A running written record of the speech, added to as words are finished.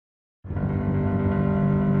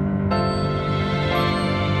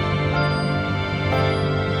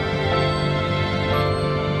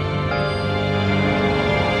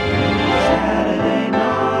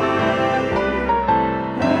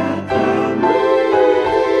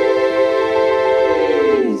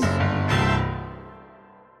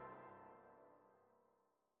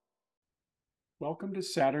welcome to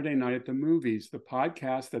Saturday Night at the Movies, the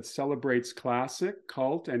podcast that celebrates classic,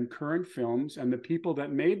 cult, and current films and the people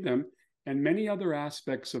that made them and many other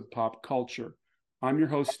aspects of pop culture. I'm your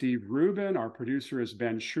host, Steve Rubin. Our producer is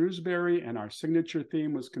Ben Shrewsbury, and our signature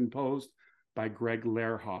theme was composed by Greg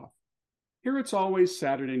Lerhoff. Here it's always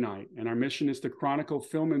Saturday night, and our mission is to chronicle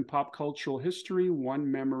film and pop cultural history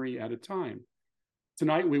one memory at a time.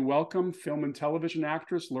 Tonight, we welcome film and television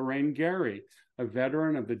actress Lorraine Gary, a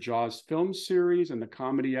veteran of the Jaws film series and the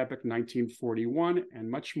comedy epic 1941, and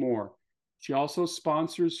much more. She also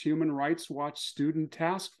sponsors Human Rights Watch Student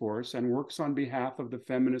Task Force and works on behalf of the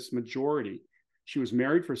feminist majority. She was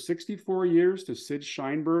married for 64 years to Sid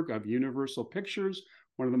Sheinberg of Universal Pictures,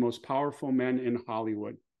 one of the most powerful men in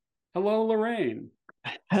Hollywood. Hello, Lorraine.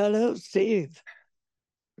 Hello, Steve.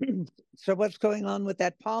 So what's going on with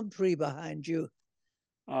that palm tree behind you?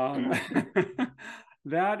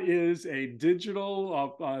 That is a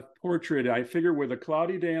digital portrait. I figure with a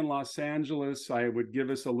cloudy day in Los Angeles, I would give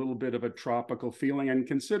us a little bit of a tropical feeling. And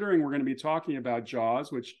considering we're going to be talking about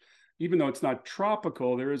Jaws, which even though it's not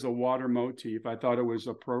tropical, there is a water motif, I thought it was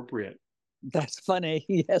appropriate. That's funny,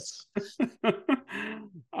 yes.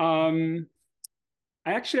 I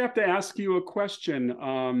actually have to ask you a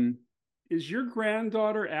question. Is your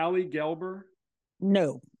granddaughter Allie Gelber?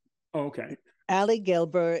 No. Oh, okay. Allie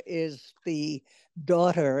Gelber is the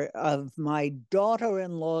daughter of my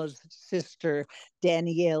daughter-in-law's sister,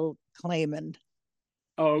 Danielle Clayman.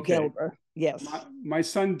 Oh, okay. Gelber, yes. My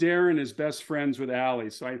son Darren is best friends with Allie,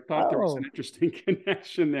 so I thought there was an interesting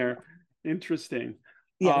connection there. Interesting.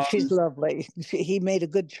 Yeah, she's lovely. He made a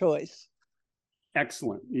good choice.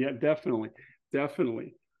 Excellent. Yeah, definitely.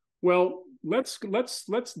 Well, let's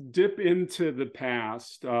dip into the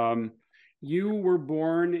past. You were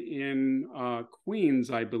born in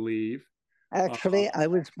Queens, I believe. Actually, I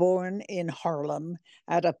was born in Harlem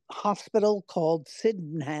at a hospital called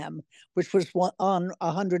Sydenham, which was on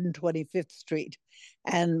 125th Street.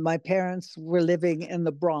 And my parents were living in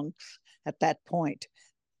the Bronx at that point.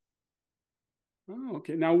 Oh,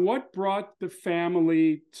 okay. Now, what brought the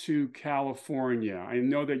family to California? I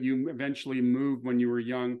know that you eventually moved when you were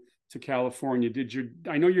young to California.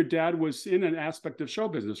 I know your dad was in an aspect of show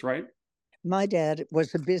business, right? My dad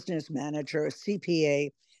was a business manager, a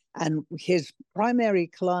CPA, and his primary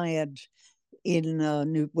client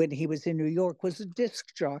when he was in New York was a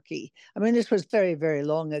disc jockey. I mean, this was very, very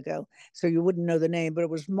long ago, so you wouldn't know the name, but it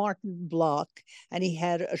was Martin Block, and he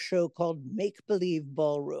had a show called Make Believe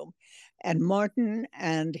Ballroom. And Martin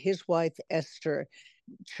and his wife, Esther,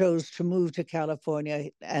 chose to move to California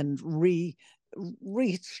and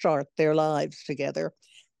restart their lives together.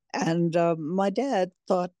 And my dad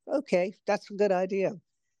thought, okay, that's a good idea.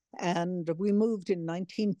 And we moved in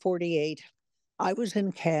 1948. I was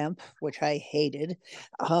in camp, which I hated,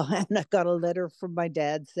 and I got a letter from my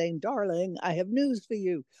dad saying, darling, I have news for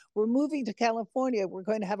you. We're moving to California. We're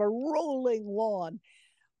going to have a rolling lawn.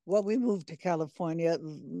 Well, we moved to California.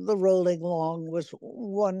 The rolling lawn was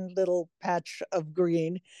one little patch of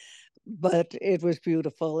green, but it was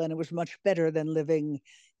beautiful, and it was much better than living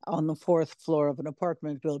on the fourth floor of an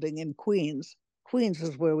apartment building in Queens. Queens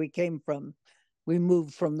is where we came from. We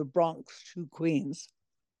moved from the Bronx to Queens.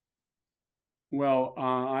 Well,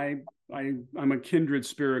 I'm a kindred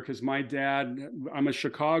spirit because I'm a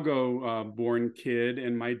Chicago-born kid,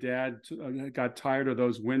 and my dad got tired of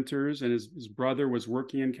those winters, and his brother was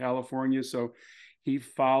working in California, so he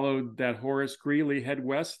followed that Horace Greeley head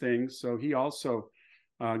west thing. So he also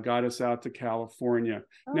got us out to California.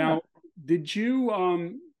 Oh. Now,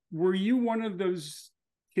 were you one of those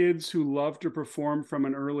kids who loved to perform from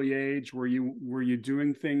an early age? Were you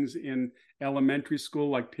doing things in elementary school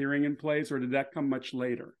like appearing in plays, or did that come much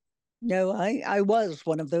later? No, I was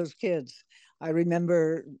one of those kids. I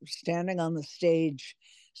remember standing on the stage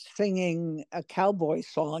singing a cowboy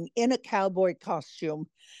song in a cowboy costume,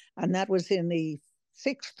 and that was in the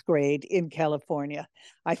 6th grade in California.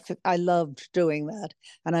 I loved doing that,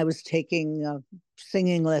 and I was taking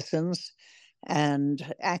singing lessons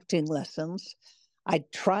and acting lessons. I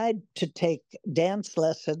tried to take dance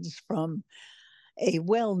lessons from a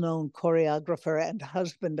well-known choreographer and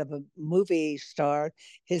husband of a movie star.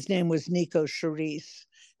 His name was Nico Charisse,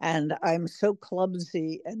 and I'm so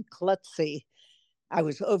clumsy and klutzy. I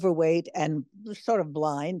was overweight and sort of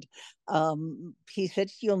blind. He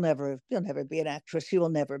said, you'll never be an actress. You will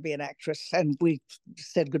never be an actress. And we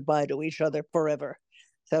said goodbye to each other forever.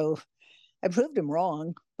 So I proved him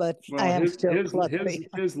wrong, but I am still klutzy.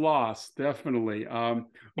 His loss, definitely.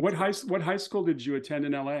 What high school did you attend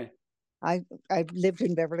in LA? I lived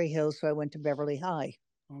in Beverly Hills, so I went to Beverly High.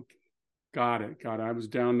 Okay. Got it. I was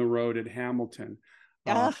down the road at Hamilton.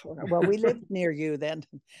 Well, we lived near you then,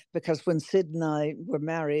 because when Sid and I were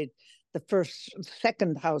married,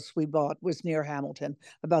 second house we bought was near Hamilton,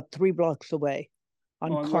 about 3 blocks away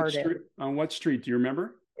on On what Cardiff. street? On what street? Do you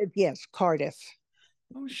remember? Yes, Cardiff.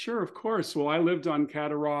 Oh, sure, of course. Well, I lived on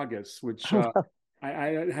Cattaraugus, which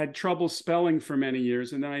I had trouble spelling for many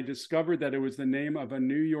years, and then I discovered that it was the name of a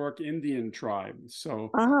New York Indian tribe.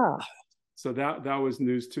 Ah, So that was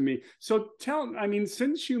news to me. So I mean,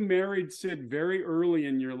 since you married Sid very early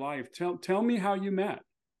in your life, tell me how you met.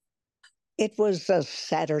 it was a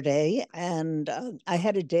Saturday, and I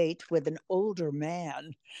had a date with an older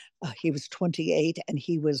man. He was 28, and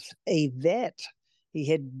he was a vet. He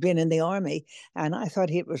had been in the army, and I thought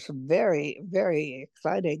it was very, very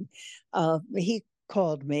exciting. He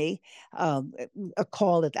called me, um, a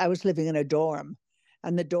call that I was living in a dorm,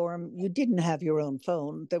 and the dorm, you didn't have your own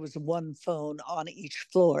phone. There was one phone on each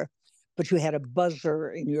floor, but you had a buzzer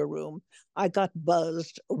in your room. I got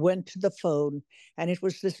buzzed, went to the phone, and it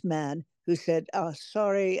was this man who said,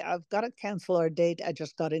 sorry, I've got to cancel our date. I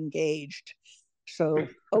just got engaged. So,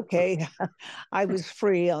 okay, I was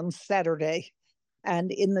free on Saturday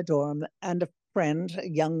and in the dorm, and a friend, a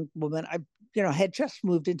young woman, had just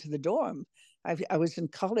moved into the dorm. I was in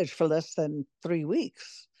college for less than 3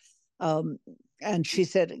 weeks. Um, and she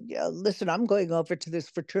said, listen, I'm going over to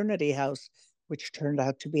this fraternity house, which turned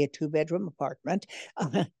out to be a 2 bedroom apartment.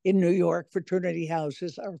 In New York, fraternity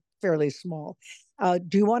houses are fairly small.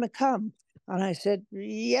 Do you want to come? And I said,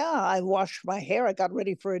 yeah, I washed my hair. I got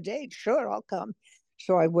ready for a date. Sure, I'll come.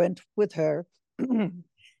 So I went with her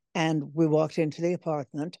and we walked into the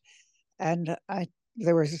apartment, and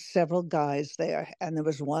there were several guys there, and there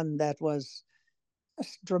was one that was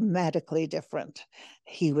dramatically different.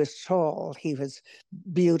 He was tall, he was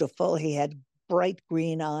beautiful, he had bright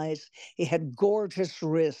green eyes, he had gorgeous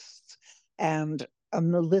wrists, and a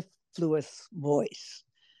mellifluous voice.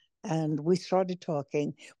 And we started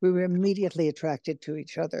talking. We were immediately attracted to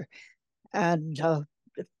each other. And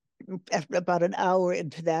after about an hour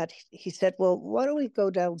into that, he said, well, why don't we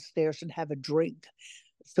go downstairs and have a drink?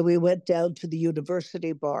 So we went down to the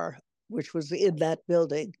university bar, which was in that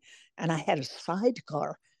building, and I had a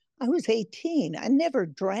sidecar. I was 18. I never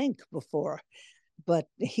drank before, but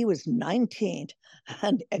he was 19,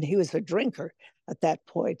 and he was a drinker at that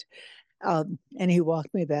point. And he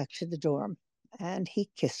walked me back to the dorm, and he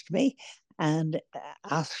kissed me and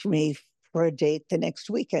asked me for a date the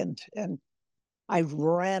next weekend. And I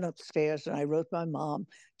ran upstairs and I wrote my mom,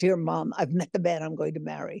 dear mom, I've met the man I'm going to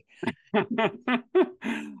marry.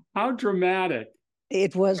 How dramatic.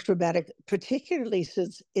 It was dramatic, particularly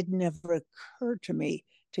since it never occurred to me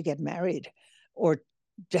to get married or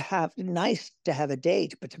nice to have a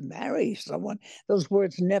date, but to marry someone, those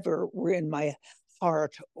words never were in my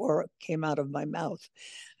heart or came out of my mouth.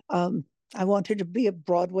 I wanted to be a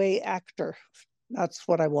Broadway actor. That's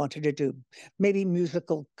what I wanted to do. Maybe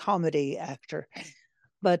musical comedy actor.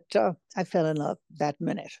 But I fell in love that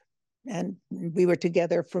minute. And we were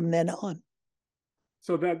together from then on.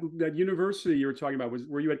 So that university you were talking about,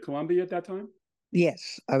 were you at Columbia at that time?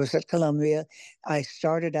 Yes, I was at Columbia. I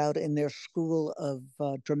started out in their School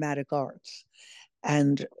of Dramatic Arts.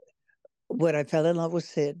 And when I fell in love with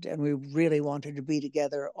Sid, and we really wanted to be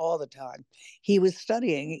together all the time, he was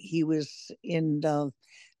studying. He was in, oh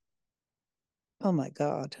my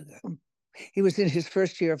God, he was in his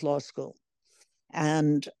first year of law school.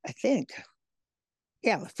 And I think,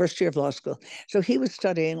 yeah, first year of law school. So he was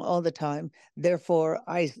studying all the time. Therefore,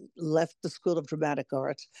 I left the School of Dramatic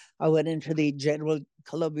Arts. I went into the General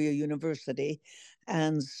Columbia University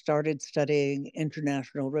and started studying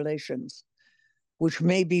international relations, which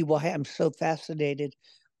may be why I'm so fascinated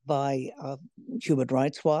by Human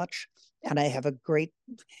Rights Watch. And I have a great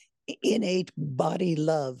innate body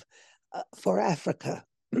love for Africa.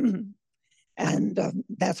 And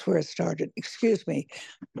that's where it started. Excuse me.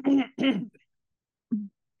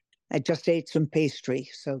 I just ate some pastry,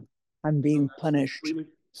 so I'm being punished.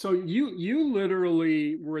 So you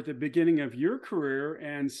literally were at the beginning of your career,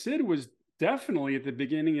 and Sid was definitely at the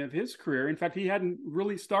beginning of his career. In fact, he hadn't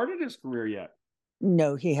really started his career yet.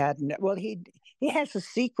 No, he hadn't. Well, he has a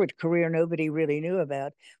secret career nobody really knew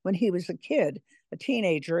about. When he was a kid, a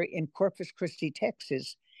teenager in Corpus Christi,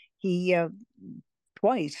 Texas, he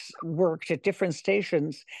twice worked at different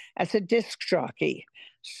stations as a disc jockey.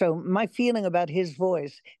 So my feeling about his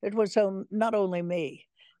voice, it was not only me.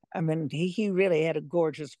 I mean, he really had a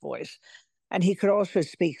gorgeous voice. And he could also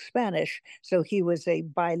speak Spanish. So he was a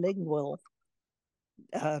bilingual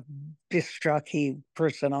uh, disc jockey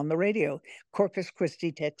person on the radio, Corpus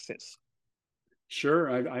Christi, Texas.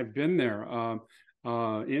 Sure, I've been there.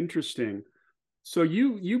 Interesting. So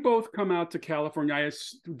you both come out to California.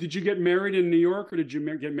 Did you get married in New York or did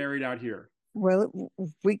you get married out here? Well,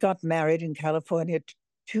 we got married in California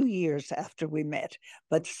 2 years after we met,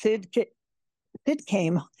 but Sid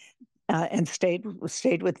came and stayed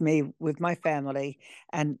with me with my family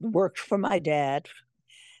and worked for my dad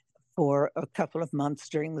for a couple of months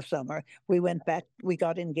during the summer. We went back. We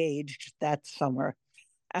got engaged that summer,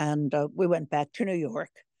 and we went back to New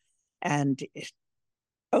York. And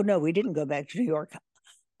oh no, we didn't go back to New York.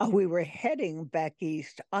 We were heading back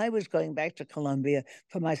east. I was going back to Columbia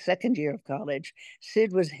for my second year of college.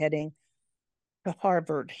 Sid was heading to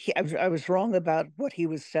Harvard. I was wrong about what he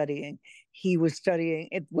was studying. He was studying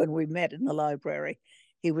it when we met in the library.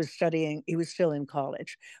 He was studying. He was still in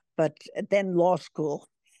college, but then law school,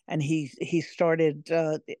 and he started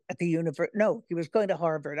at the university. No, he was going to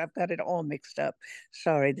Harvard. I've got it all mixed up.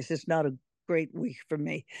 Sorry, this is not a great week for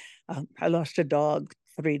me. I lost a dog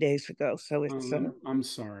 3 days ago, so I'm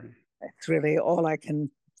sorry. it's really all I can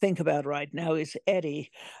think about right now is Eddie,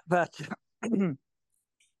 but.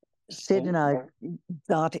 Sid and I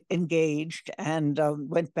got engaged and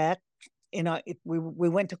went back. We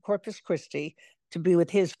went to Corpus Christi to be with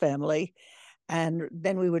his family, and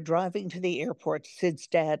then we were driving to the airport. Sid's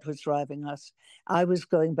dad was driving us. I was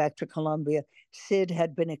going back to Columbia. Sid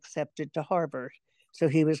had been accepted to Harvard, so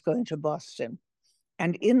he was going to Boston.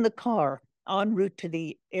 And in the car, en route to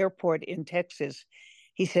the airport in Texas,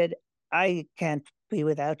 he said, "I can't be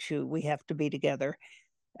without you. We have to be together."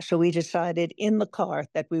 So we decided in the car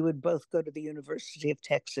that we would both go to the University of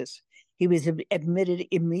Texas. He was admitted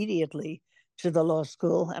immediately to the law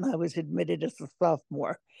school, and I was admitted as a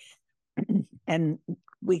sophomore. And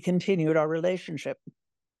we continued our relationship.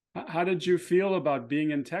 How did you feel about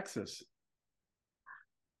being in Texas?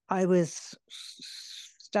 I was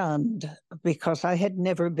stunned because I had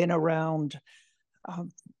never been around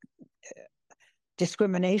um,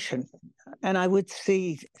 discrimination. And I would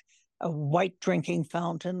see white drinking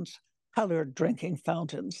fountains, colored drinking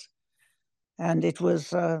fountains. And it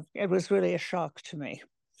was really a shock to me.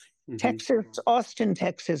 Texas, Austin,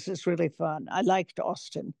 Texas is really fun. I liked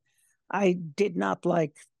Austin. I did not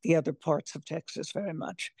like the other parts of Texas very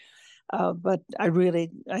much, but I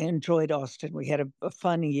enjoyed Austin. We had a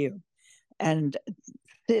fun year, and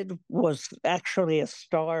Sid was actually a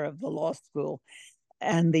star of the law school.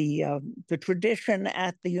 And the tradition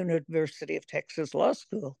at the University of Texas Law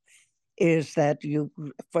School is that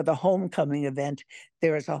for the homecoming event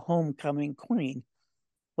there is a homecoming queen.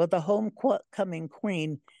 Well, the homecoming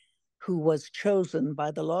queen who was chosen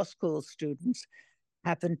by the law school students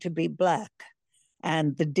happened to be Black.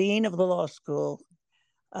 And the dean of the law school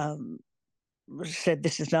um, said,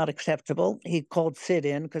 "This is not acceptable." He called Sid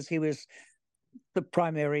in because he was the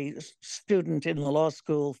primary student in the law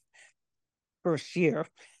school first year.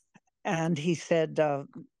 And he said,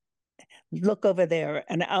 "Look over there."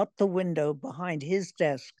 And out the window behind his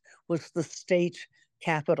desk was the state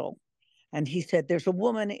capitol. And he said, "There's a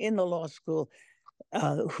woman in the law school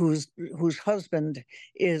whose husband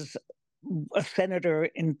is a senator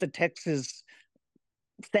in the Texas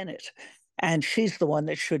Senate, and she's the one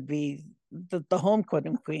that should be the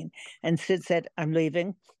homecoming queen." And Sid said, "I'm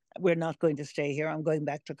leaving. We're not going to stay here. I'm going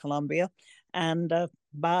back to Columbia, and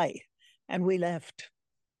bye." And we left.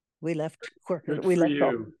 We left. Good We for left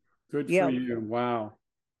off. you. Good for Yeah. you. Wow.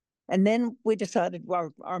 And then we decided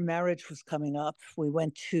our marriage was coming up. We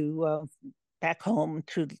went to back home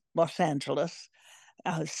to Los Angeles.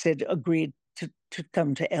 Sid agreed to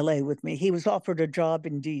come to LA with me. He was offered a job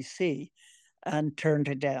in DC and turned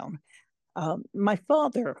it down. My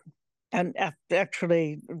father, and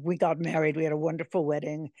actually, we got married. We had a wonderful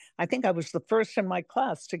wedding. I think I was the first in my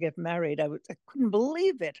class to get married. I couldn't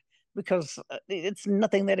believe it because it's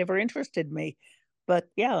nothing that ever interested me. But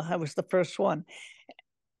yeah, I was the first one.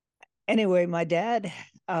 Anyway, my dad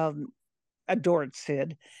adored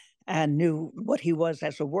Sid and knew what he was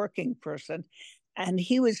as a working person. And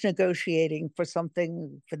he was negotiating for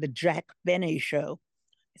something for the Jack Benny show.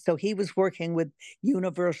 So he was working with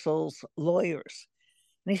Universal's lawyers.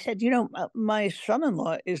 And he said, my son in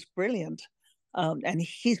law is brilliant. And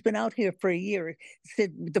he's been out here for a year.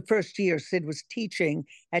 Sid, the first year, Sid was teaching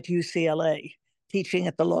at UCLA, teaching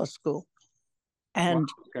at the law school. And,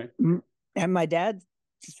 wow. Okay. and my dad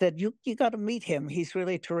said, you got to meet him. He's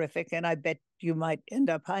really terrific. And I bet you might end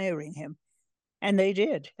up hiring him. And they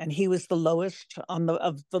did. And he was the lowest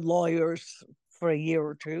of the lawyers for a year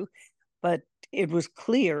or two. But it was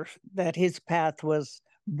clear that his path was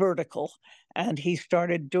vertical, and he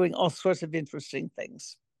started doing all sorts of interesting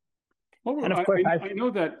things. Well, And of course, I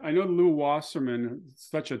know Lou Wasserman,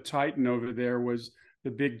 such a titan over there, was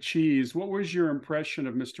the big cheese. What was your impression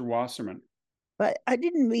of Mr. Wasserman? But I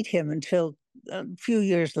didn't meet him until a few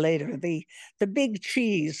years later. The big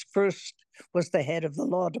cheese first was the head of the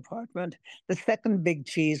law department. The second big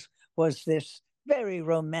cheese was this very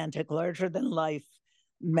romantic, larger than life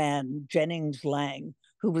man, Jennings Lang,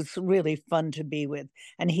 who was really fun to be with.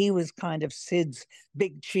 And he was kind of Sid's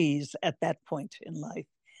big cheese at that point in life.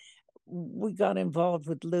 We got involved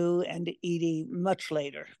with Lou and Edie much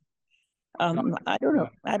later. I don't know.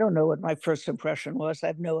 I don't know what my first impression was. I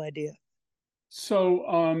have no idea. So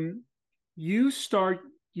you start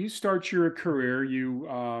your career.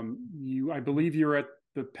 I believe you're at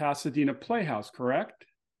the Pasadena Playhouse, correct?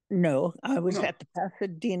 No, I was No. at the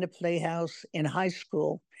Pasadena Playhouse in high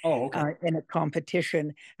school Oh, okay. in a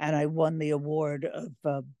competition, and I won the award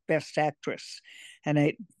of Best Actress. And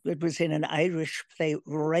it was in an Irish play,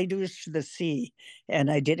 Riders to the Sea, and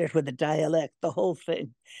I did it with a dialect, the whole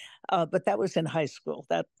thing. But that was in high school.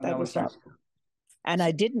 That That was was high up. school. And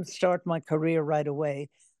I didn't start my career right away.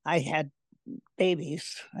 I had babies.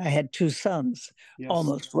 I had two sons Yes.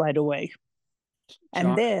 almost right away. And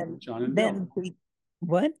John, then John and Bill. then we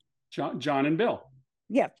what? John and Bill.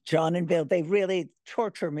 Yeah, John and Bill. They really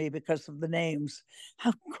torture me because of the names.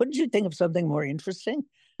 How couldn't you think of something more interesting?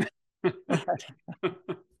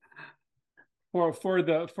 For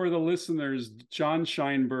the listeners, John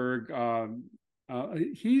Sheinberg,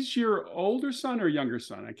 he's your older son or younger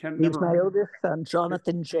son? I can't He's never. my oldest son,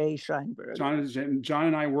 Jonathan J. Sheinberg. John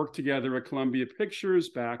and I worked together at Columbia Pictures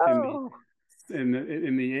back Oh, in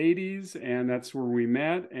the 80s, and that's where we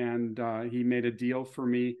met. And he made a deal for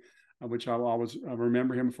me, which I'll always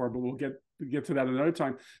remember him for. But we'll get to that another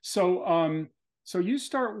time. So you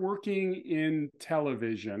start working in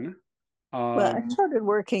television. well, I started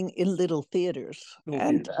working in little theaters, Little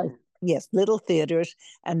and theaters. yes, little theaters,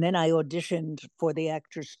 and then I auditioned for the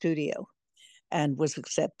Actors Studio and was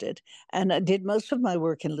accepted. And I did most of my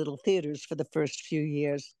work in little theaters for the first few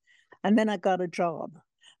years, and then I got a job,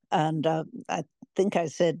 and I think I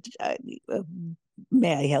said,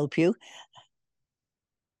 "May I help you?"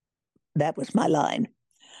 That was my line.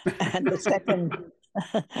 And the second,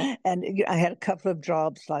 and I had a couple of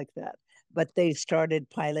jobs like that, but they started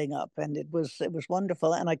piling up, and it was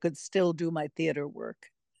wonderful, and I could still do my theater work,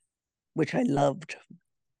 which I loved.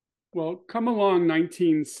 Well, come along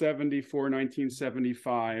 1974,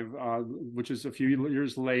 1975, which is a few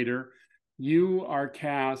years later. You are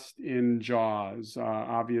cast in Jaws.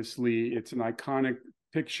 Obviously, it's an iconic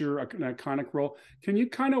picture, an iconic role. Can you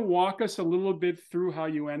kind of walk us a little bit through how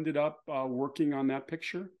you ended up working on that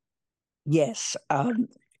picture? Yes,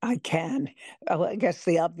 I can. Oh, I guess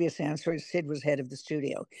the obvious answer is Sid was head of the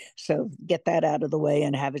studio. So get that out of the way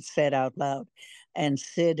and have it said out loud. And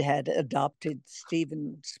Sid had adopted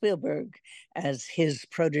Steven Spielberg as his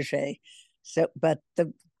protege. So, but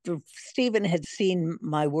Steven had seen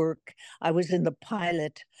my work. I was in the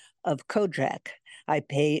pilot of Kojak.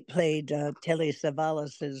 Played Telly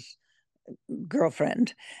Savalas's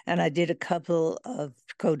girlfriend, and I did a couple of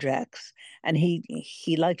Kojaks, and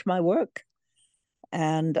he liked my work,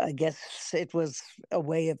 and I guess it was a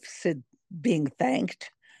way of Sid being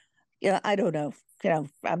thanked. Yeah, I don't know.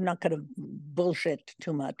 I'm not going to bullshit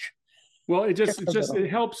too much. Well, Just a little. it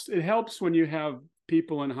helps when you have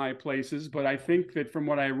people in high places. But I think that from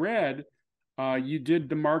what I read, you did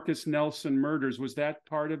the Marcus Nelson murders. Was that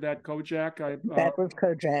part of that Kojak? That was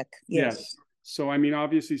Kojak. Yes. Yes. So I mean,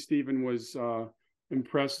 obviously Stephen was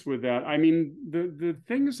impressed with that. I mean, the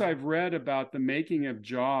things I've read about the making of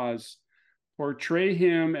Jaws portray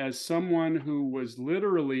him as someone who was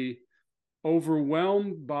literally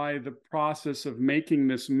overwhelmed by the process of making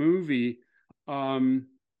this movie. Um,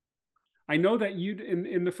 I know that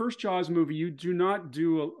in the first Jaws movie, you do not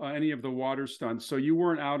do any of the water stunts, so you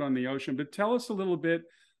weren't out on the ocean. But tell us a little bit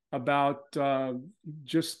about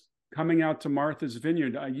just coming out to Martha's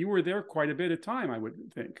Vineyard. You were there quite a bit of time, I would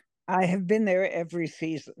think. I have been there every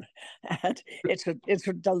season, and it's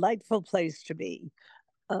a delightful place to be.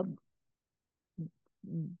 Um,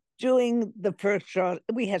 Doing the first show,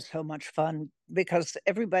 we had so much fun because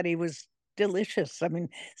everybody was delicious. I mean,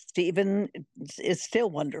 Stephen is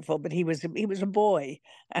still wonderful, but he was a boy,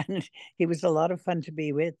 and he was a lot of fun to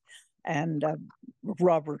be with. And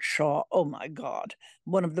Robert Shaw, oh my God,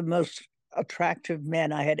 one of the most attractive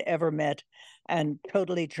men I had ever met, and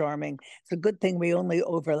totally charming. It's a good thing we only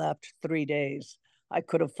overlapped 3 days. I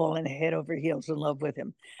could have fallen head over heels in love with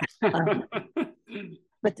him. Um,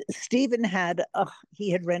 but Stephen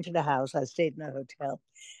he had rented a house. I stayed in a hotel,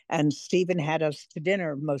 and Stephen had us to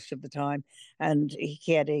dinner most of the time. And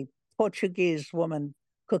he had a Portuguese woman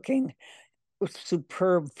cooking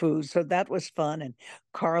superb food. So that was fun. And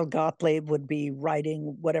Carl Gottlieb would be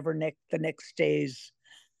writing whatever the next day's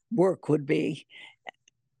work would be.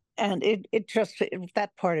 And that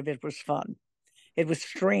part of it was fun. It was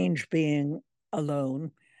strange being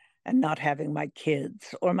alone and not having my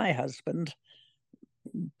kids or my husband,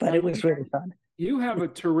 but Now, it was really fun. you have a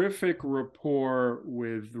terrific rapport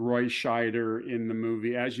with Roy Scheider in the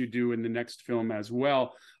movie, as you do in the next film as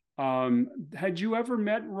well. Had you ever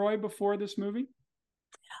met Roy before this movie?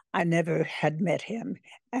 I never had met him,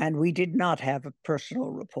 and we did not have a personal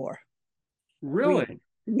rapport. We, Really?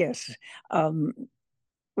 yes, um,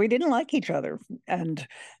 we didn't like each other, and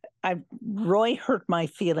Roy hurt my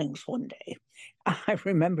feelings one day. I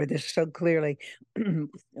remember this so clearly.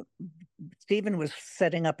 Stephen was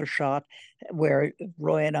setting up a shot where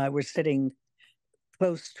Roy and I were sitting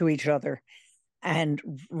close to each other, and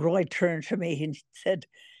Roy turned to me and said,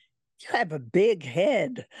 "You have a big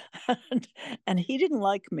head," and he didn't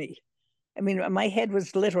like me. I mean, my head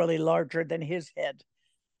was literally larger than his head.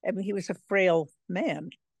 I mean, he was a frail man.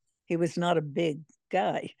 He was not a big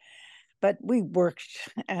guy, but we worked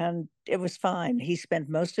and it was fine. He spent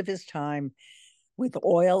most of his time with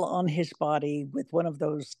oil on his body with one of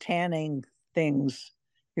those tanning things,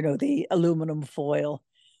 the aluminum foil.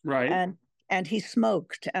 Right. And he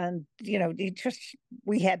smoked and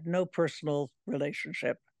we had no personal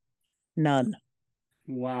relationship. None.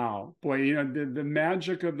 Wow. Boy, the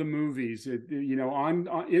magic of the movies.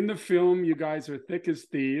 In the film, you guys are thick as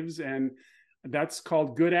thieves, and that's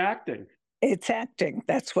called good acting. It's acting.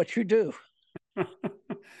 That's what you do.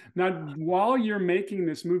 Now, while you're making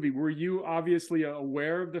this movie, were you obviously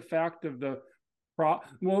aware of the fact of well,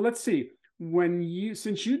 let's see.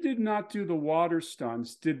 Since you did not do the water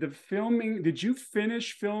stunts, did you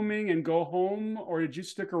finish filming and go home, or did you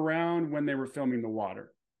stick around when they were filming the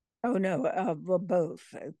water? Oh no, well, both,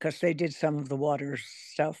 because they did some of the water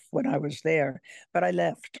stuff when I was there, but I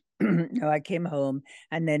left. No, I came home,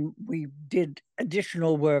 and then we did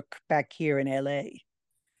additional work back here in LA to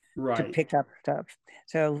Right. pick up stuff.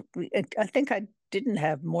 So I think I didn't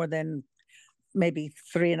have more than maybe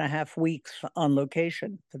 3.5 weeks on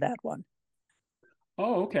location for that one.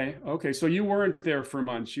 Oh, okay. Okay. So you weren't there for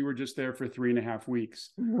months. You were just there for 3.5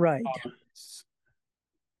 weeks. Right. Uh,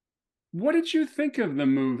 what did you think of the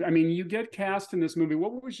movie? I mean, you get cast in this movie.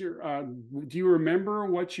 What was do you remember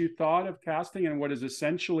what you thought of casting and what is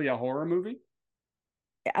essentially a horror movie?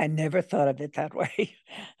 I never thought of it that way.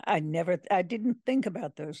 I didn't think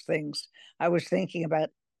about those things. I was thinking about,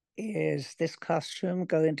 is this costume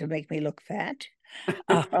going to make me look fat?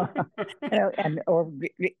 Uh,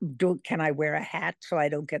 can I wear a hat so I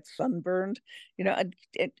don't get sunburned?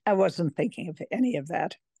 I wasn't thinking of any of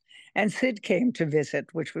that. And Sid came to visit,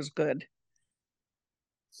 which was good.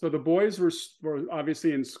 So the boys were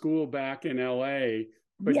obviously in school back in LA,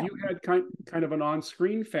 but Yeah, you had kind of an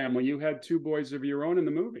on-screen family. You had two boys of your own in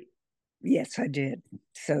the movie. yes, I did.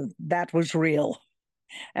 So that was real.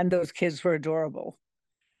 And those kids were adorable.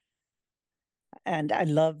 And I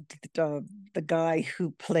loved the guy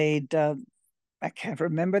who played, I can't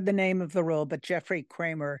remember the name of the role, but Jeffrey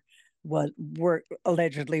Kramer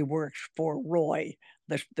allegedly worked for Roy,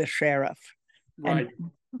 the sheriff. And Right.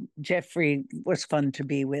 Jeffrey was fun to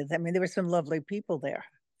be with. I mean, there were some lovely people there.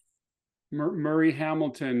 Murray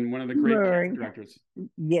Hamilton, one of the great Murray, character actors.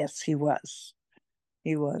 yes, he was.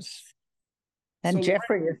 He was. And So,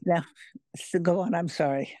 Jeffrey is now, so go on, I'm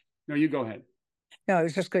sorry. no, you go ahead. No, I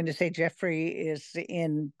was just going to say Jeffrey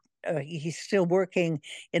he's still working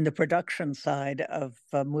in the production side of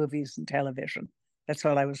movies and television. That's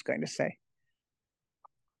all I was going to say.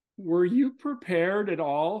 Were you prepared at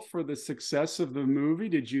all for the success of the movie?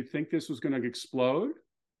 Did you think this was going to explode?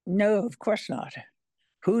 No, of course not.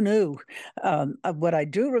 Who knew? What I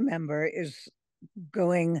do remember is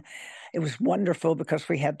going, it was wonderful because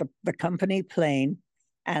we had the company plane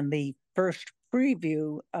and the first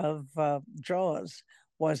preview of Jaws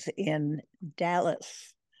was in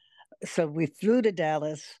Dallas. So we flew to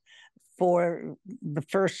Dallas for the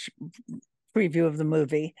first preview of the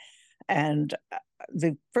movie. And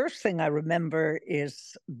the first thing I remember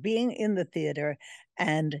is being in the theater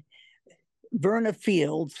and Verna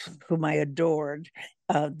Fields, whom I adored,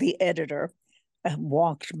 the editor,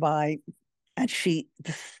 walked by, and the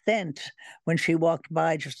scent when she walked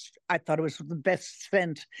by, just I thought it was the best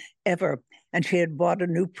scent ever. And she had bought a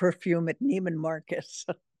new perfume at Neiman Marcus.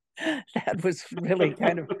 That was really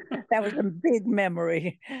that was a big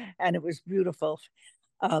memory, and it was beautiful.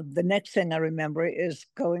 The next thing I remember is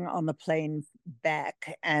going on the plane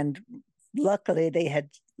back, and luckily they had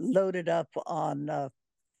loaded up on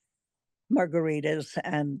margaritas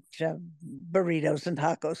and burritos and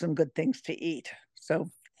tacos and good things to eat. So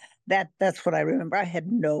that's what I remember. I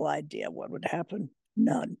had no idea what would happen,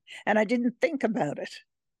 none, and I didn't think about it.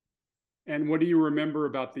 And what do you remember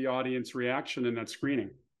about the audience reaction in that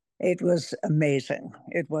screening? It was amazing.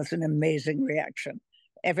 It was an amazing reaction.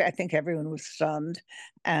 I think everyone was stunned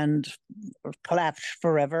and clapped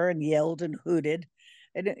forever and yelled and hooted.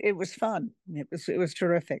 It was fun. It was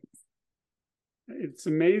terrific. It's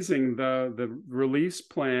amazing the release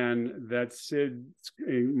plan that Sid's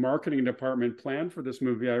marketing department planned for this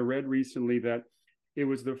movie. I read recently that it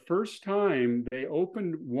was the first time they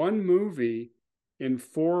opened one movie in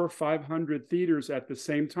 400 or 500 theaters at the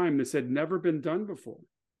same time. This had never been done before.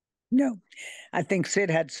 No, I think Sid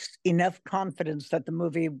had enough confidence that the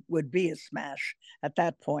movie would be a smash at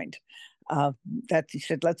that point. Uh, that he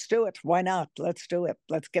said, "Let's do it. Why not? Let's do it.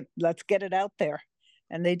 Let's get it out there,"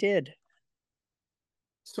 and they did.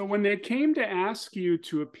 So when they came to ask you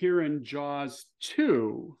to appear in Jaws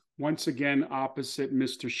 2, once again opposite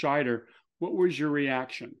Mr. Scheider, what was your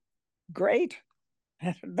reaction? Great.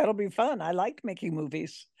 That'll be fun. I like making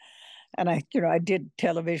movies, and I did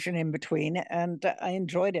television in between, and I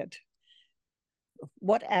enjoyed it.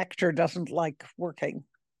 What actor doesn't like working?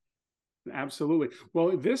 Absolutely.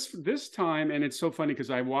 Well, this time, and it's so funny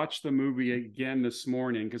because I watched the movie again this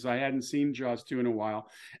morning because I hadn't seen Jaws 2 in a while.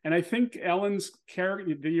 And I think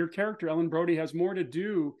your character, Ellen Brody, has more to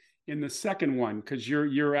do in the second one because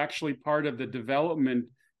you're actually part of the development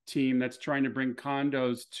team that's trying to bring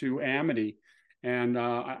condos to Amity. And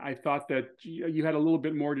I thought that you had a little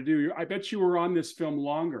bit more to do. I bet you were on this film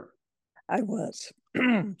longer. I was.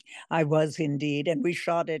 I was indeed. And we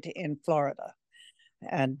shot it in Florida.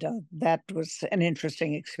 And that was an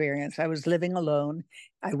interesting experience. I was living alone.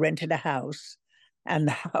 I rented a house, and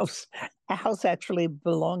the house actually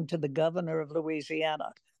belonged to the governor of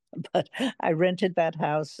Louisiana. But I rented that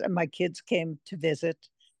house, and my kids came to visit,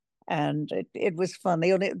 and it was fun.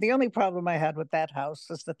 The only problem I had with that house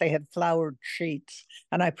is that they had flowered sheets,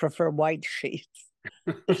 and I prefer white sheets.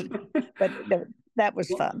 But that was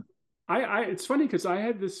Well, fun. it's funny because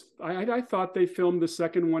I thought they filmed the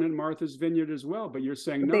second one in Martha's Vineyard as well, but you're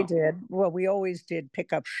saying They no. did. Well, we always did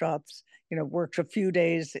pickup shots, worked a few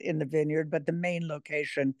days in the vineyard, but the main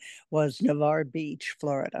location was Navarre Beach,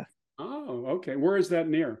 Florida, Oh, okay. Where is that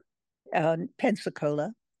near?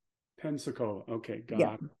 Pensacola. Pensacola. Okay,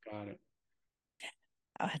 Yeah. got it.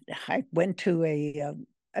 I went to a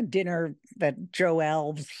dinner that Joe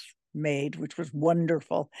Alves made, which was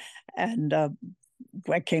wonderful. And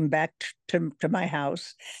I came back to my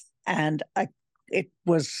house, and there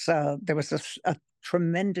was a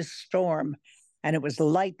tremendous storm, and it was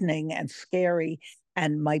lightning and scary,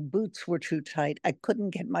 and my boots were too tight. I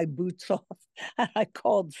couldn't get my boots off. And I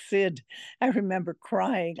called Sid. I remember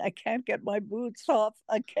crying, I can't get my boots off.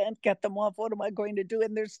 I can't get them off. What am I going to do?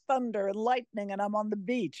 And there's thunder and lightning, and I'm on the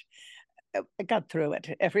beach. I got through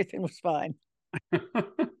it. Everything was fine.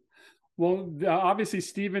 Well, obviously,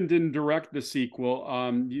 Steven didn't direct the sequel.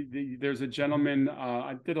 There's a gentleman.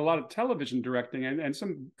 I did a lot of television directing and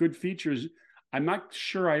some good features. I'm not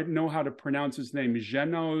sure I know how to pronounce his name.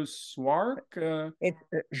 Jeno Swark. It's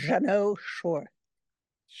Jeannot Shore.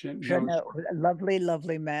 Jeno. Jeannot, a lovely,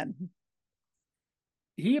 lovely man.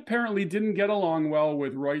 He apparently didn't get along well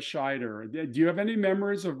with Roy Scheider. Do you have any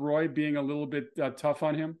memories of Roy being a little bit tough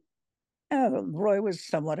on him? Roy was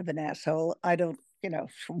somewhat of an asshole. I don't,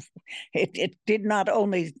 it did not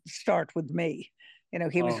only start with me.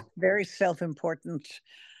 He was a Oh, very self-important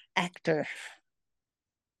actor.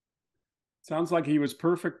 sounds like he was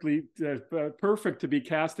perfect to be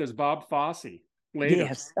cast as Bob Fosse later.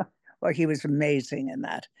 Yes. Well, he was amazing in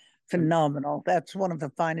that. Phenomenal. That's one of the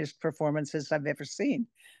finest performances I've ever seen.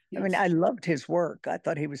 I mean, Yes, I loved his work. I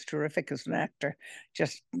thought he was terrific as an actor.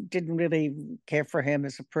 Just didn't really care for him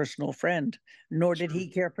as a personal friend, nor did sure. he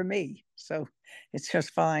care for me. So it's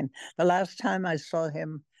just fine. The last time I saw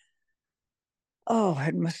him, oh,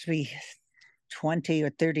 it must be 20 or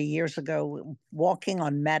 30 years ago, walking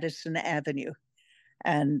on Madison Avenue.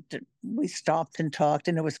 And we stopped and talked,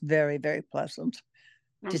 and it was very, very pleasant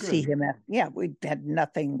Oh, to see good. him. Yeah, we had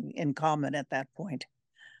nothing in common at that point.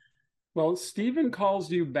 Well, Stephen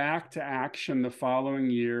calls you back to action the following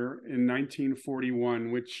year in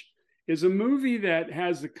 1941, which is a movie that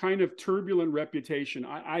has a kind of turbulent reputation.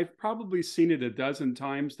 I've probably seen it a dozen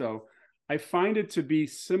times, though. I find it to be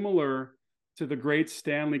similar to the great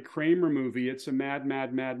Stanley Kramer movie, It's a Mad,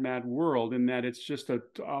 Mad, Mad, Mad World, in that it's just a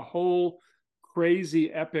whole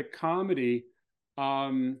crazy epic comedy.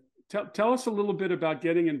 Tell us a little bit about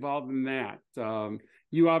getting involved in that.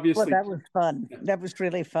 You Well, obviously, that was fun. That was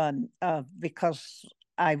really fun because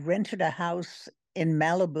I rented a house in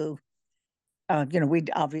Malibu.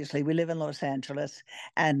 We live in Los Angeles,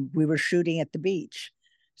 and we were shooting at the beach.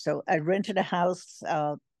 So I rented a house.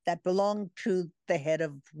 that belonged to the head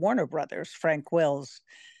of Warner Brothers, Frank Wells.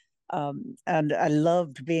 And I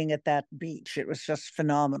loved being at that beach. It was just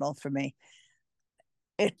phenomenal for me.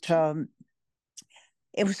 It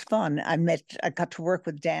it was fun. I got to work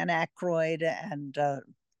with Dan Aykroyd and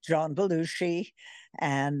John Belushi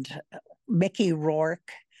and Mickey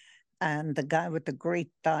Rourke and the guy with the great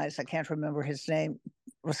thighs. I can't remember his name.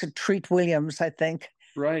 Was it Treat Williams, I think?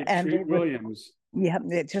 Right, And Treat Williams. Yeah,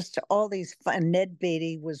 just all these fun. Ned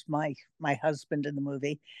Beatty was my husband in the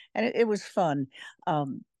movie, and it was fun.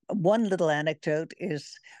 One little anecdote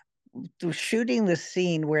is shooting the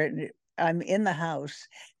scene where I'm in the house,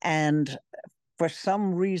 and for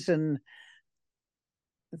some reason,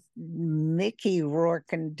 Mickey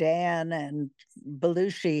Rourke and Dan and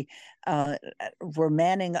Belushi were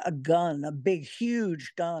manning a gun, a big,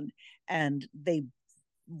 huge gun, and they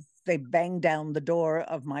banged down the door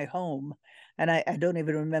of my home. And I don't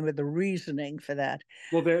even remember the reasoning for that.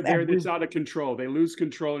 Well, it's out of control. They lose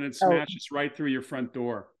control and it smashes right through your front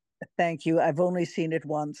door. Thank you. I've only seen it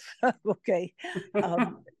once. Okay.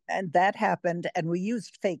 And that happened, and we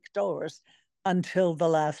used fake doors until the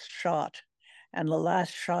last shot. And the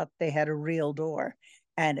last shot, they had a real door,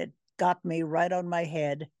 and it got me right on my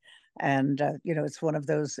head. And, it's one of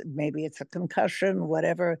those, maybe it's a concussion,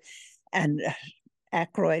 whatever. And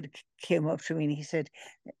Aykroyd came up to me and he said,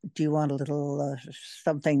 "Do you want a little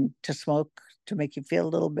something to smoke to make you feel a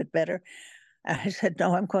little bit better?" And I said,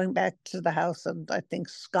 "No, I'm going back to the house, and I think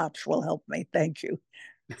scotch will help me. Thank you."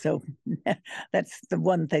 So that's the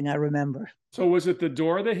one thing I remember. So was it the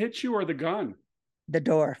door that hit you or the gun? The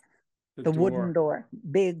door, the wooden door,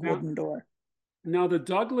 big now, wooden door. Now, the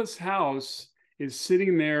Douglas house is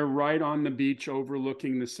sitting there right on the beach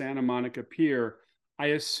overlooking the Santa Monica Pier. I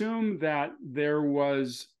assume that there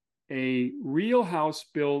was a real house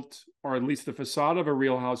built, or at least the facade of a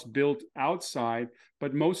real house built outside,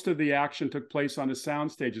 but most of the action took place on a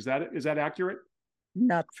soundstage. Is that accurate?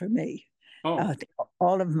 Not for me. Oh,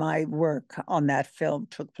 all of my work on that film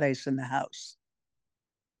took place in the house.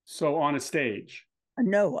 So on a stage?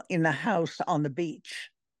 No, in the house on the beach.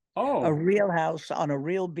 Oh, a real house on a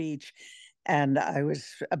real beach. And I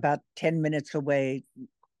was about 10 minutes away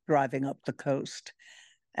driving up the coast.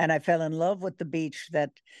 And I fell in love with the beach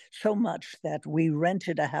so much that we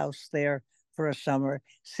rented a house there for a summer.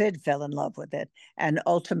 Sid fell in love with it. And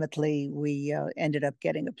ultimately, we ended up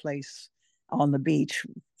getting a place on the beach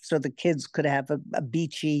so the kids could have a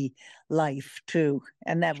beachy life too.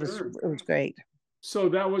 And it was great. So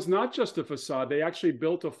that was not just a facade. They actually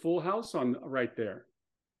built a full house on right there.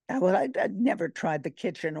 Well, I never tried the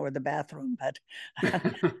kitchen or the bathroom, but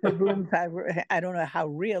the rooms, I don't know how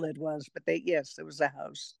real it was, but yes, it was a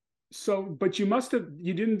house. So, but you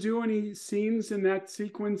didn't do any scenes in that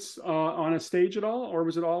sequence on a stage at all, or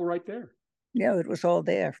was it all right there? No, it was all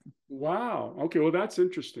there. Wow. Okay. Well, that's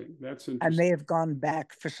interesting. I may have gone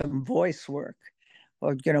back for some voice work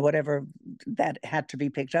or, whatever that had to be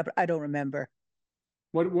picked up. I don't remember.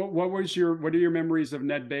 What are your memories of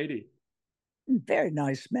Ned Beatty? Very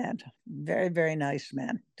nice man. Very, very nice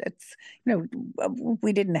man. It's,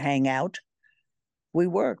 we didn't hang out. We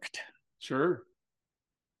worked. Sure.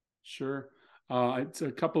 It's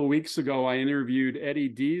a couple of weeks ago, I interviewed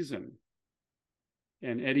Eddie Deason.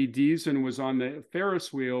 And Eddie Deason was on the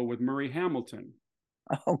Ferris wheel with Murray Hamilton.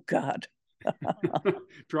 Oh, God.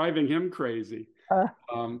 Driving him crazy.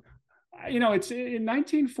 It's in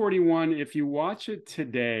 1941. If you watch it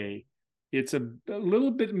today, it's a little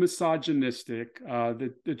bit misogynistic.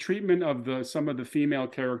 The treatment of some of the female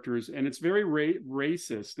characters, and it's very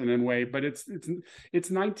racist in a way. But it's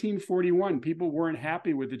 1941. People weren't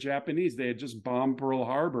happy with the Japanese. They had just bombed Pearl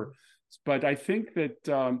Harbor. But I think that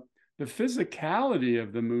the physicality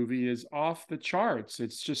of the movie is off the charts.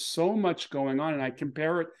 It's just so much going on, and I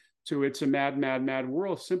compare it to It's a Mad, Mad, Mad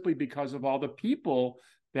World simply because of all the people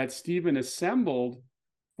that Steven assembled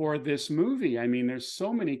for this movie. I mean, there's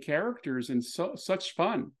so many characters and such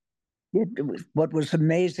fun. What was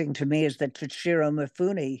amazing to me is that Toshiro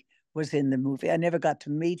Mifune was in the movie. I never got to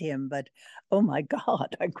meet him, but oh my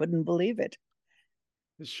God, I couldn't believe it.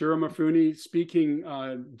 Toshiro Mifune speaking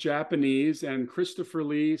Japanese and Christopher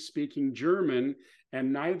Lee speaking German,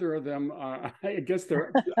 and neither of them, I guess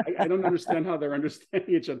I don't understand how they're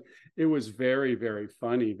understanding each other. It was very, very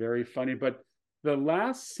funny, very funny. But the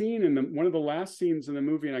last scene one of the last scenes in the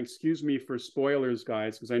movie, and excuse me for spoilers,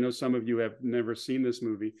 guys, because I know some of you have never seen this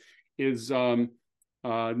movie, is Ned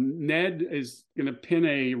is going to pin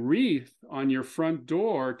a wreath on your front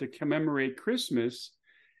door to commemorate Christmas,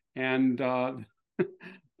 and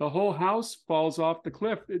the whole house falls off the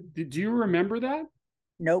cliff. Do you remember that?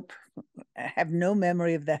 Nope. I have no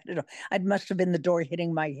memory of that at all. It must have been the door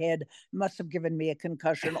hitting my head, must have given me a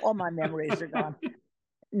concussion. All my memories are gone.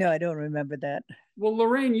 No, I don't remember that. Well,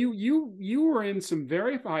 Lorraine, you were in some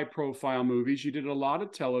very high profile movies. You did a lot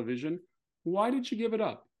of television. Why did you give it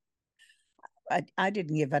up? I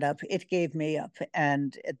didn't give it up. It gave me up,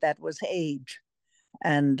 and that was age.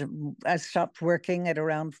 And I stopped working at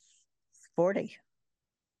around 40.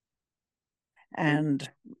 And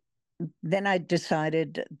then I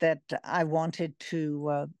decided that I wanted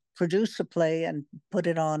to produce a play and put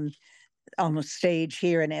it on a stage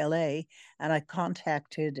here in LA. And I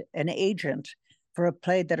contacted an agent for a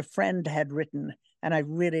play that a friend had written, and I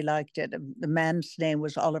really liked it. The man's name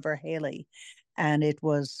was Oliver Haley, and it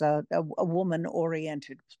was a woman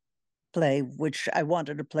oriented play, which I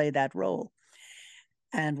wanted to play that role.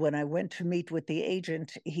 And when I went to meet with the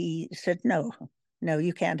agent, he said, no, no,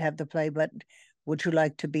 you can't have the play, but would you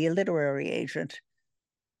like to be a literary agent?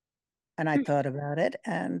 And I thought about it,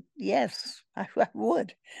 and yes, I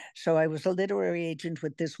would. So I was a literary agent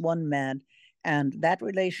with this one man, and that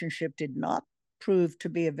relationship did not prove to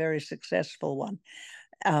be a very successful one.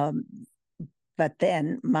 Um, but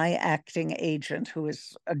then my acting agent, who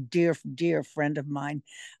is a dear, dear friend of mine,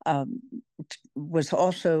 um, was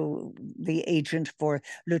also the agent for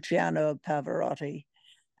Luciano Pavarotti.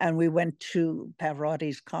 And we went to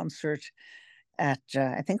Pavarotti's concert at,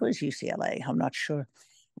 I think it was UCLA, I'm not sure.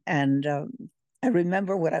 And I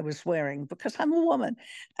remember what I was wearing because I'm a woman.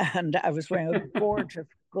 And I was wearing a gorgeous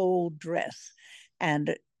gold dress.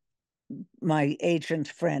 And my agent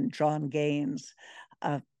friend, John Gaines,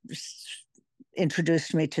 uh,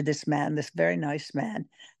 introduced me to this man, this very nice man.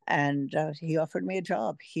 And he offered me a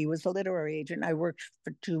job. He was a literary agent. I worked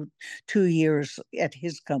for two years at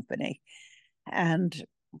his company. And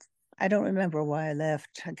I don't remember why I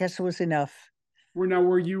left. I guess it was enough.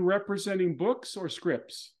 Were you representing books or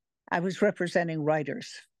scripts? I was representing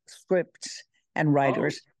writers, scripts, and Oh,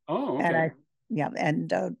 writers. oh, And okay. yeah, and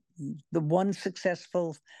the one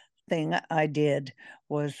successful thing I did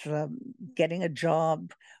was getting a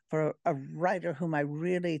job for a writer whom I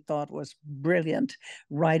really thought was brilliant,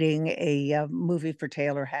 writing a movie for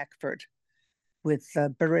Taylor Hackford with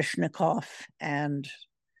Baryshnikov and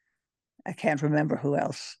I can't remember who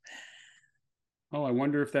else. Oh, I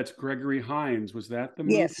wonder if that's Gregory Hines. Was that the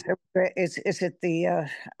movie? Yes, is it the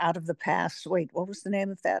Out of the Past? Wait, what was the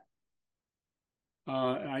name of that?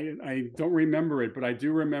 I don't remember it, but I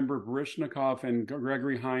do remember Baryshnikov and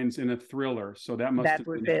Gregory Hines in a thriller. So that must That have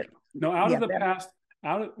was been it. it. No, Out of Yeah, the that, Past.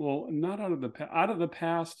 Not Out of the Past. Out of the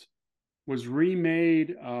Past was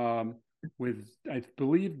remade with, I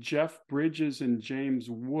believe, Jeff Bridges and James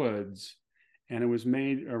Woods, and it was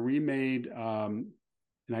remade,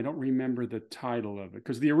 and I don't remember the title of it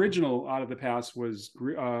because the original Out of the Past was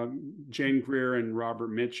Jane Greer and Robert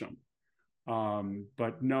Mitchum.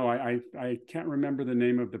 But no, I can't remember the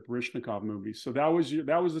name of the Baryshnikov movie. So that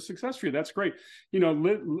was a success for you. That's great. You know,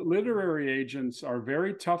 literary agents are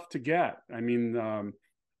very tough to get. I mean,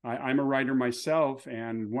 I'm a writer myself,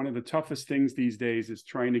 and one of the toughest things these days is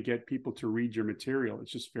trying to get people to read your material.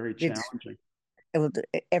 It's just very it's challenging.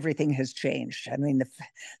 everything has changed. I mean,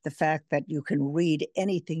 the fact that you can read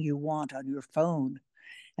anything you want on your phone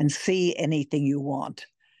and see anything you want.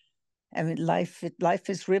 I mean, life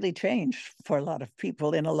has really changed for a lot of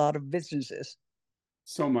people in a lot of businesses.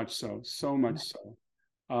 So much so, so much so.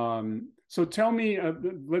 So tell me,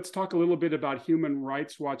 let's talk a little bit about Human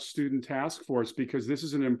Rights Watch Student Task Force because this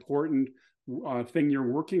is an important thing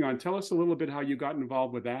you're working on. Tell us a little bit how you got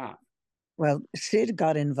involved with that. Well, Sid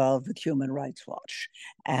got involved with Human Rights Watch,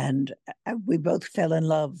 and we both fell in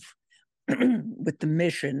love with the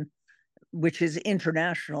mission, which is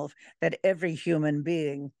international, that every human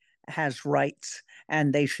being has rights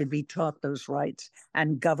and they should be taught those rights,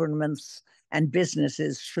 and governments and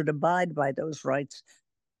businesses should abide by those rights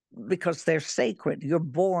because they're sacred.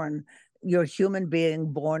 You're a human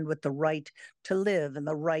being born with the right to live and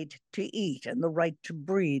the right to eat and the right to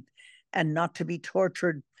breathe and not to be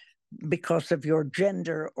tortured because of your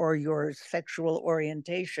gender or your sexual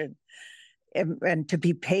orientation and to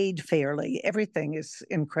be paid fairly. Everything is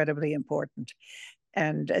incredibly important.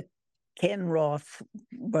 And Ken Roth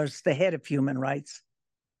was the head of human rights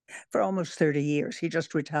for almost 30 years. He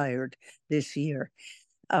just retired this year.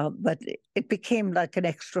 But it became like an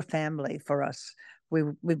extra family for us.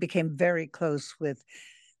 We became very close with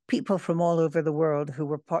people from all over the world who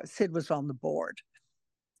were part. Sid was on the board,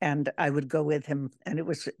 and I would go with him, and it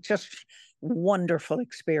was just wonderful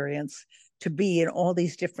experience to be in all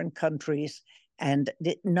these different countries and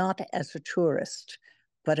not as a tourist,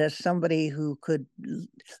 but as somebody who could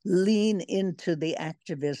lean into the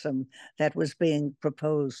activism that was being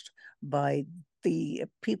proposed by the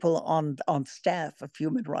people on staff of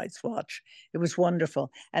Human Rights Watch. It was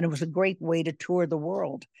wonderful. And it was a great way to tour the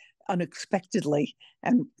world unexpectedly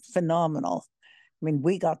and phenomenal. I mean,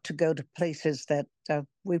 we got to go to places that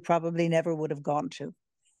we probably never would have gone to.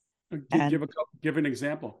 Give an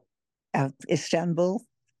example. Istanbul,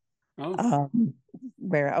 Oh.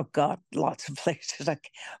 where, oh God, lots of places. Like,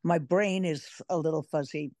 my brain is a little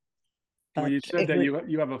fuzzy. Well, you said that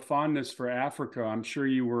you have a fondness for Africa. I'm sure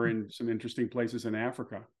you were in some interesting places in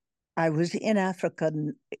Africa. I was in Africa,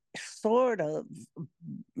 sort of,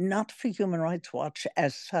 not for Human Rights Watch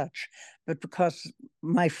as such, but because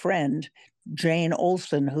my friend, Jane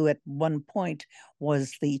Olson, who at one point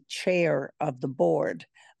was the chair of the board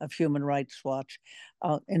of Human Rights Watch,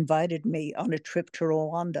 invited me on a trip to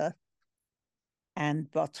Rwanda and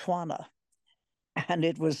Botswana. And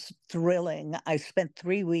it was thrilling. I spent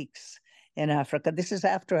 3 weeks in Africa. This is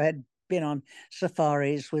after I had been on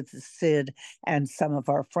safaris with Sid and some of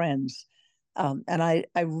our friends. And I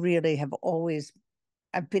really have always,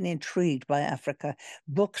 I've been intrigued by Africa.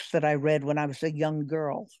 Books that I read when I was a young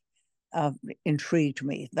girl intrigued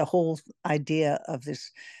me. The whole idea of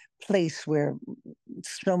this place where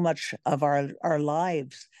so much of our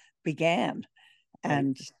lives began,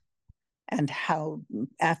 and and how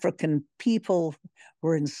African people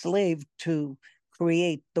were enslaved to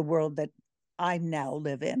create the world that I now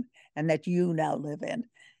live in and that you now live in.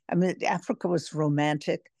 I mean, Africa was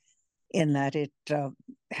romantic in that it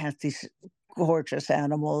has these gorgeous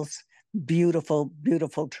animals, beautiful,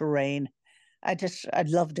 beautiful terrain. I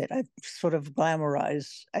loved it. I sort of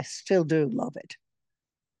glamorized. I still do love it.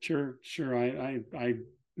 Sure. I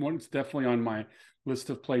want, it's definitely on my list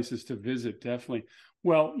of places to visit. Definitely.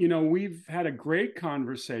 Well, we've had a great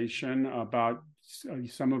conversation about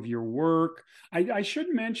some of your work. I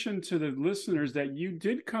should mention to the listeners that you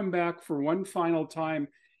did come back for one final time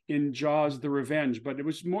in Jaws: The Revenge, but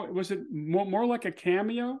was it more like a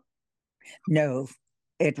cameo? No,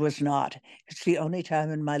 it was not. It's the only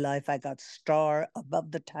time in my life I got star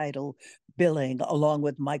above the title billing along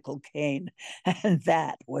with Michael Caine, and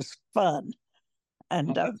that was fun.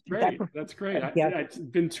 And that's great. That's great. Yeah. It's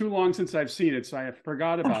been too long since I've seen it, so I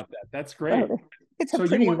forgot about that. That's great. It's a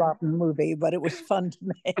pretty rotten movie, but it was fun to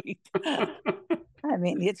make. I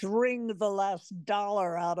mean, it's wring the last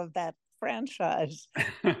dollar out of that franchise,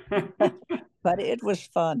 but it was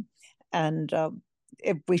fun. And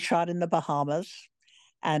we shot in the Bahamas.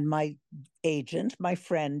 And my agent, my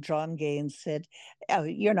friend, John Gaines, said, oh,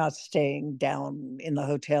 you're not staying down in the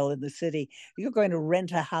hotel in the city. You're going to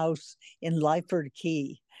rent a house in Lyford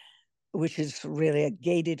Key, which is really a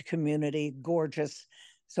gated community, gorgeous.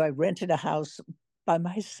 So I rented a house by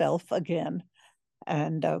myself again.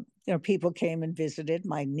 And, people came and visited.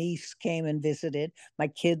 My niece came and visited. My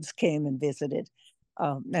kids came and visited.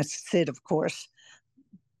 That's Sid, of course.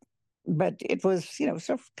 But it was, sort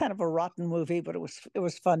of kind of a rotten movie, but it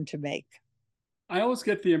was fun to make. I always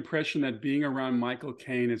get the impression that being around Michael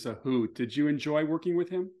Caine is a hoot. Did you enjoy working with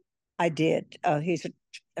him? I did. He's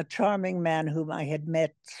a charming man whom I had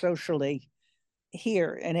met socially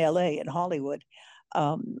here in LA, in Hollywood.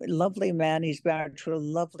 Lovely man. He's married to a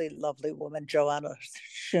lovely, lovely woman, Joanna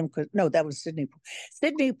Shimka. No, that was Sidney.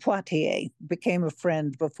 Sidney Poitier became a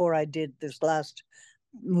friend before I did this last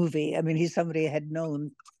movie. I mean, he's somebody I had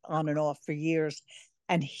known on and off for years.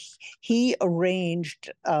 And he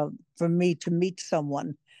arranged for me to meet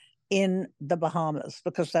someone in the Bahamas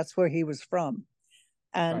because that's where he was from.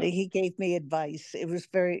 And he gave me advice. It was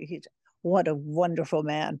what a wonderful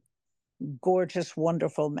man, gorgeous,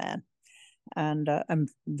 wonderful man. And I'm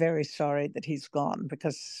very sorry that he's gone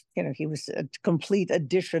because, he was a complete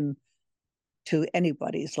addition to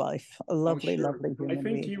anybody's life. A lovely, lovely human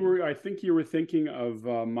being. I think you were thinking of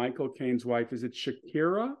Michael Caine's wife. Is it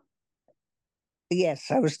Shakira?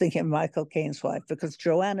 Yes, I was thinking Michael Caine's wife because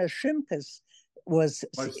Joanna Shimkus was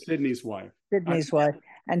Sidney's wife. Sidney's wife,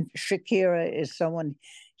 and Shakira is someone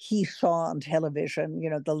he saw on television.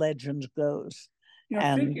 The legend goes.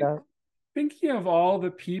 Thinking of all the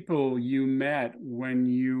people you met when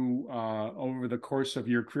you, over the course of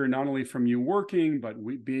your career, not only from you working, but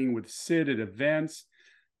being with Sid at events,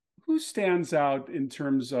 who stands out in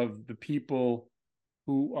terms of the people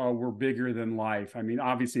who were bigger than life? I mean,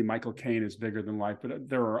 obviously Michael Caine is bigger than life, but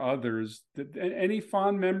there are others. Any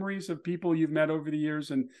fond memories of people you've met over the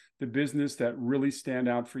years in the business that really stand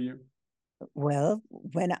out for you? Well,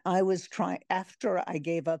 when I was after I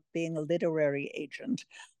gave up being a literary agent,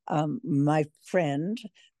 my friend,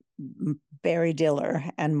 Barry Diller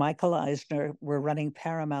and Michael Eisner were running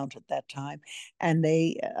Paramount at that time, and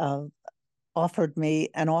they offered me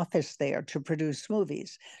an office there to produce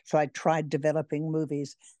movies. So I tried developing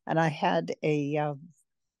movies, and I had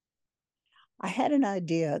an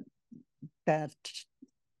idea that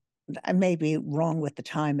I may be wrong with the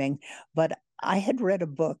timing, but I had read a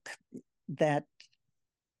book that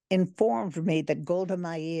informed me that Golda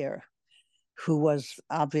Meir, who was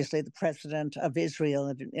obviously the president of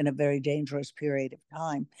Israel in a very dangerous period of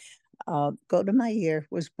time, Golda Meir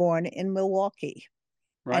was born in Milwaukee.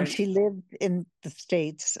 Right. And she lived in the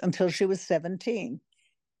States until she was 17.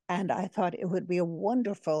 And I thought it would be a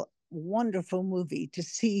wonderful, wonderful movie to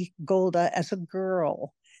see Golda as a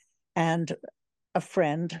girl. And a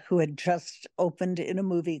friend who had just opened in a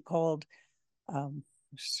movie called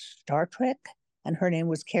Star Trek, and her name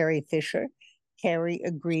was Carrie Fisher. Carrie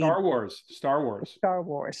agreed. Star Wars. Star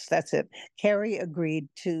Wars. That's it. Carrie agreed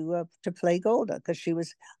to play Golda because she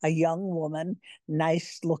was a young woman,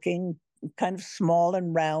 nice looking, kind of small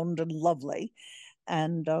and round and lovely.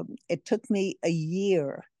 And it took me a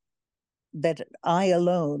year that I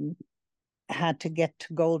alone had to get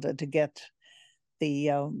to Golda to get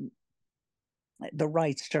the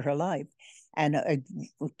rights to her life. And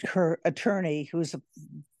her attorney, who's a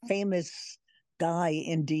famous guy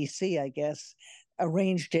in DC, I guess,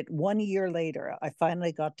 arranged it 1 year later. I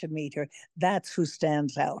finally got to meet her. That's who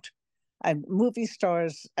stands out. Movie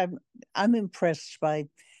stars, I'm impressed by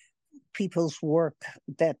people's work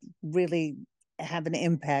that really have an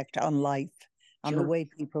impact on life, on the way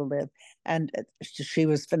people live. And she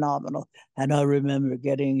was phenomenal. And I remember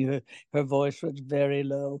getting her voice was very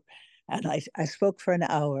low. And I spoke for an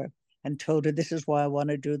hour and told her, this is why I want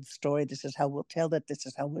to do the story. This is how we'll tell it. This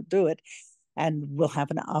is how we'll do it. And we'll have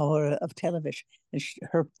an hour of television. And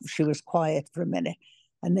she was quiet for a minute.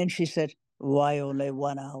 And then she said, why only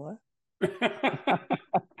 1 hour? Which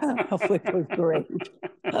was great.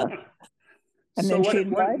 And so then she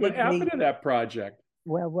invited what happened to that project?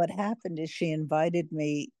 Well, what happened is she invited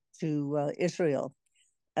me to Israel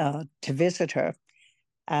to visit her.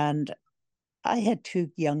 And I had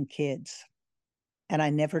 2 young kids, and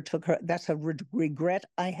I never took her. That's a regret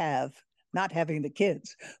I have, not having the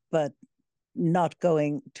kids, but not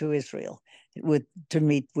going to Israel to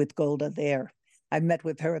meet with Golda there. I met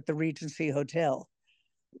with her at the Regency Hotel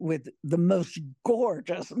with the most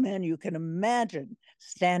gorgeous men you can imagine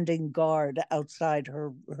standing guard outside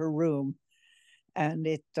her room. And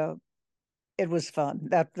it was fun.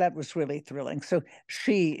 That was really thrilling. So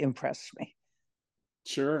she impressed me.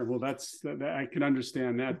 Sure. Well, I can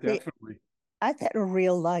understand that, definitely. I've had a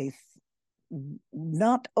real life,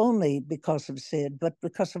 not only because of Sid, but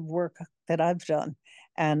because of work that I've done.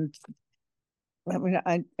 And I mean,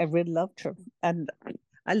 I really loved her. And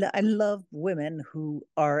I love women who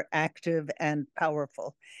are active and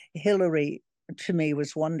powerful. Hillary, to me,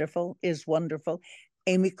 was wonderful, is wonderful.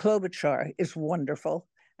 Amy Klobuchar is wonderful,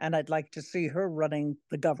 and I'd like to see her running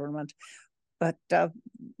the government. But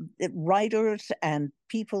writers and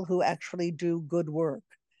people who actually do good work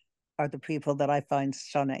are the people that I find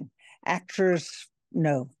stunning. Actors,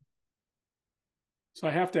 no. So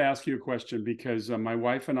I have to ask you a question because my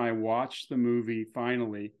wife and I watched the movie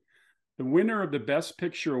finally. The winner of the Best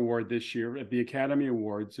Picture Award this year at the Academy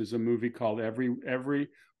Awards is a movie called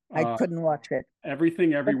I couldn't watch it.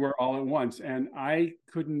 Everything Everywhere All at Once. And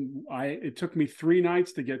it took me 3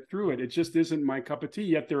 nights to get through it. It just isn't my cup of tea.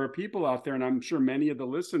 Yet there are people out there, and I'm sure many of the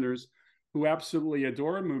listeners, who absolutely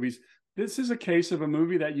adore movies. This is a case of a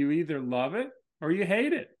movie that you either love it or you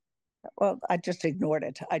hate it. Well, I just ignored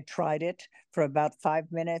it. I tried it for about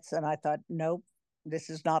 5 minutes and I thought, nope, this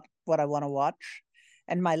is not what I want to watch.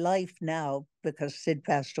 And my life now, because Sid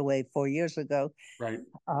passed away 4 years ago, right?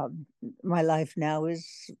 My life now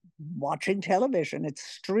is watching television. It's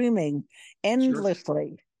streaming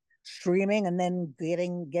endlessly, streaming, and then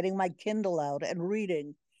getting my Kindle out and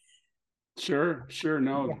reading. Sure.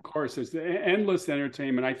 No, yeah. Of course, it's endless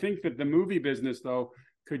entertainment. I think that the movie business, though,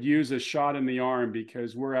 could use a shot in the arm,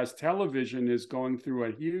 because whereas television is going through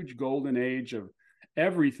a huge golden age of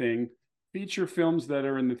everything, feature films that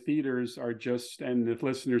are in the theaters are just, and the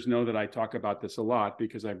listeners know that I talk about this a lot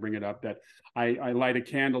because I bring it up, that I light a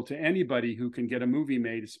candle to anybody who can get a movie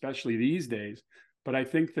made, especially these days. But I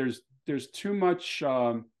think there's too much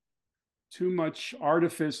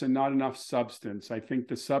artifice and not enough substance. I think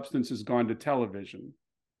the substance has gone to television.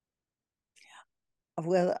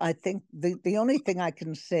 Well, I think the only thing I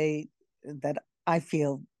can say that I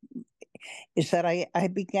feel is that I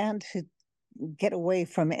began to get away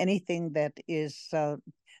from anything that is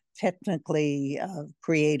technically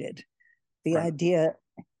created. The idea,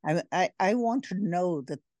 I want to know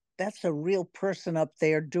that that's a real person up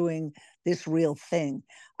there doing this real thing.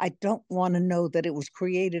 I don't want to know that it was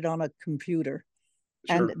created on a computer.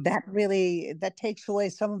 And Sure. that takes away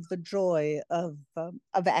some of the joy of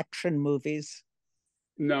action movies.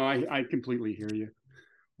 No, I completely hear you.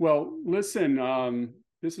 Well, listen,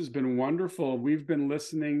 this has been wonderful. We've been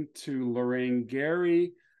listening to Lorraine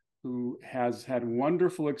Gary, who has had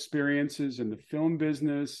wonderful experiences in the film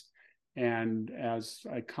business and as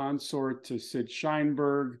a consort to Sid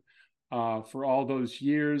Sheinberg for all those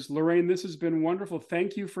years. Lorraine, this has been wonderful.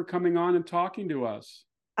 Thank you for coming on and talking to us.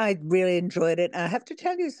 I really enjoyed it. I have to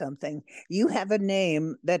tell you something. You have a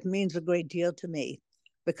name that means a great deal to me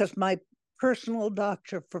because my personal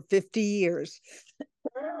doctor for 50 years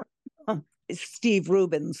is Steve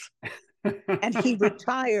Rubens. And he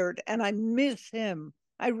retired, and I miss him.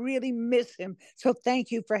 I really miss him. So thank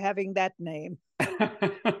you for having that name.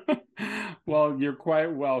 Well, you're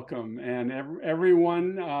quite welcome. And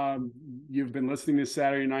everyone, you've been listening to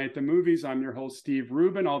Saturday Night at the Movies. I'm your host, Steve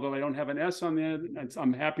Rubin. Although I don't have an S on the end,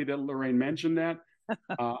 I'm happy that Lorraine mentioned that.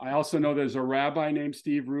 I also know there's a rabbi named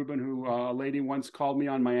Steve Rubin who a lady once called me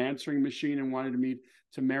on my answering machine and wanted me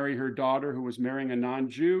to marry her daughter who was marrying a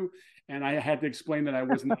non-Jew. And I had to explain that I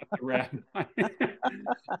was not the rabbi.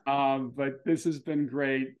 But this has been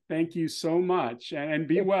great. Thank you so much. And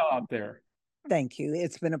be well out there. Thank you.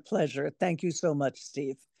 It's been a pleasure. Thank you so much,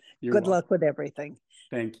 Steve. You're Good welcome. luck with everything.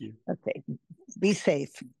 Thank you. Okay. Be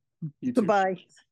safe. You too. Goodbye.